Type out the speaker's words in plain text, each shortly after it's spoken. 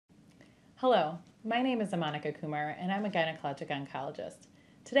Hello, my name is Amonika Kumar, and I'm a gynecologic oncologist.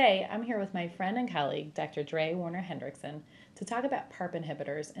 Today, I'm here with my friend and colleague, Dr. Dre Warner-Hendrickson, to talk about PARP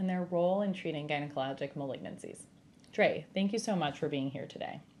inhibitors and their role in treating gynecologic malignancies. Dre, thank you so much for being here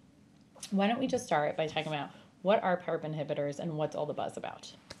today. Why don't we just start by talking about what are PARP inhibitors and what's all the buzz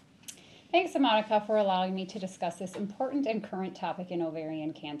about? Thanks, Monica, for allowing me to discuss this important and current topic in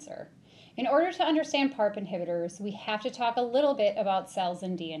ovarian cancer. In order to understand PARP inhibitors, we have to talk a little bit about cells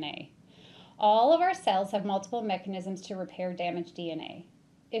and DNA. All of our cells have multiple mechanisms to repair damaged DNA.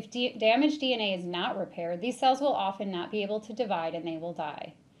 If damaged DNA is not repaired, these cells will often not be able to divide and they will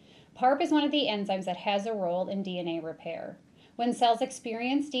die. PARP is one of the enzymes that has a role in DNA repair. When cells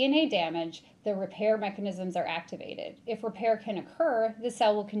experience DNA damage, the repair mechanisms are activated. If repair can occur, the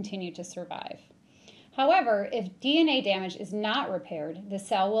cell will continue to survive. However, if DNA damage is not repaired, the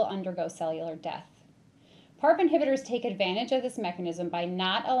cell will undergo cellular death. PARP inhibitors take advantage of this mechanism by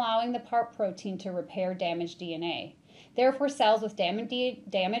not allowing the PARP protein to repair damaged DNA. Therefore, cells with damaged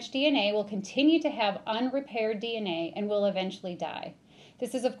DNA will continue to have unrepaired DNA and will eventually die.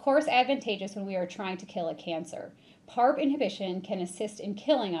 This is, of course, advantageous when we are trying to kill a cancer. PARP inhibition can assist in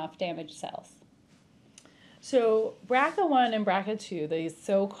killing off damaged cells. So BRCA1 and BRCA2, these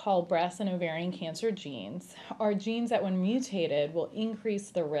so-called breast and ovarian cancer genes, are genes that when mutated will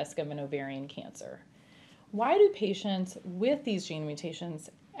increase the risk of an ovarian cancer. Why do patients with these gene mutations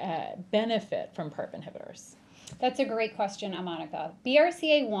benefit from PARP inhibitors? That's a great question, Amonika.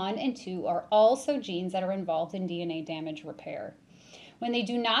 BRCA1 and 2 are also genes that are involved in DNA damage repair. When they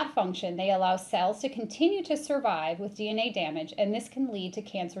do not function, they allow cells to continue to survive with DNA damage, and this can lead to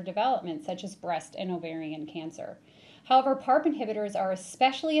cancer development, such as breast and ovarian cancer. However, PARP inhibitors are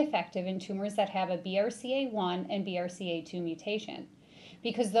especially effective in tumors that have a BRCA1 and BRCA2 mutation.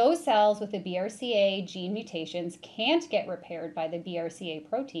 Because those cells with the BRCA gene mutations can't get repaired by the BRCA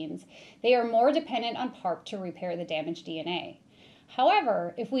proteins, they are more dependent on PARP to repair the damaged DNA.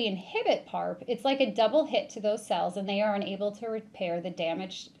 However, if we inhibit PARP, it's like a double hit to those cells and they are unable to repair the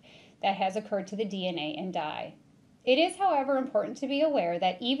damage that has occurred to the DNA and die. It is, however, important to be aware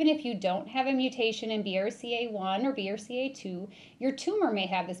that even if you don't have a mutation in BRCA1 or BRCA2, your tumor may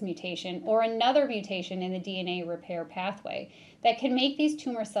have this mutation or another mutation in the DNA repair pathway that can make these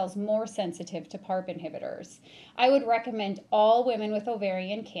tumor cells more sensitive to PARP inhibitors. I would recommend all women with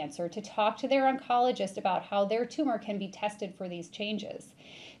ovarian cancer to talk to their oncologist about how their tumor can be tested for these changes.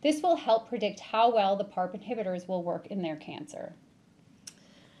 This will help predict how well the PARP inhibitors will work in their cancer.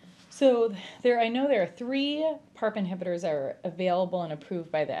 So I know there are 3 PARP inhibitors that are available and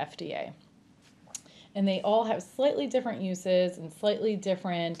approved by the FDA. And they all have slightly different uses and slightly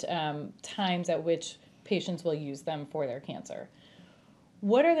different times at which patients will use them for their cancer.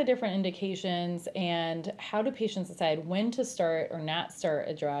 What are the different indications and how do patients decide when to start or not start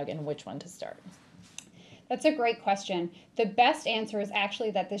a drug and which one to start? That's a great question. The best answer is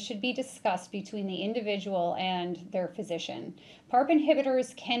actually that this should be discussed between the individual and their physician. PARP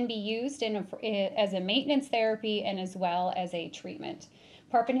inhibitors can be used as a maintenance therapy and as well as a treatment.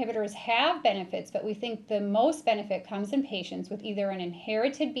 PARP inhibitors have benefits, but we think the most benefit comes in patients with either an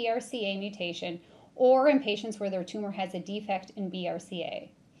inherited BRCA mutation or in patients where their tumor has a defect in BRCA.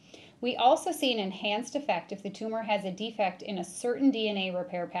 We also see an enhanced effect if the tumor has a defect in a certain DNA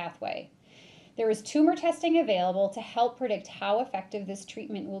repair pathway. There is tumor testing available to help predict how effective this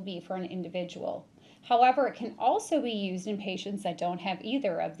treatment will be for an individual. However, it can also be used in patients that don't have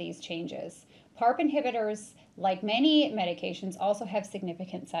either of these changes. PARP inhibitors, like many medications, also have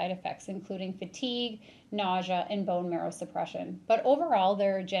significant side effects, including fatigue, nausea, and bone marrow suppression. But overall,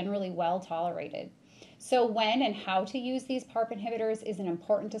 they're generally well tolerated. So when and how to use these PARP inhibitors is an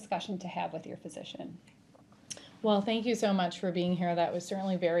important discussion to have with your physician. Well, thank you so much for being here. That was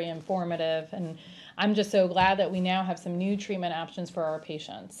certainly very informative, and I'm just so glad that we now have some new treatment options for our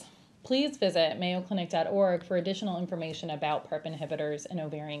patients. Please visit mayoclinic.org for additional information about PARP inhibitors and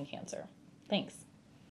ovarian cancer. Thanks.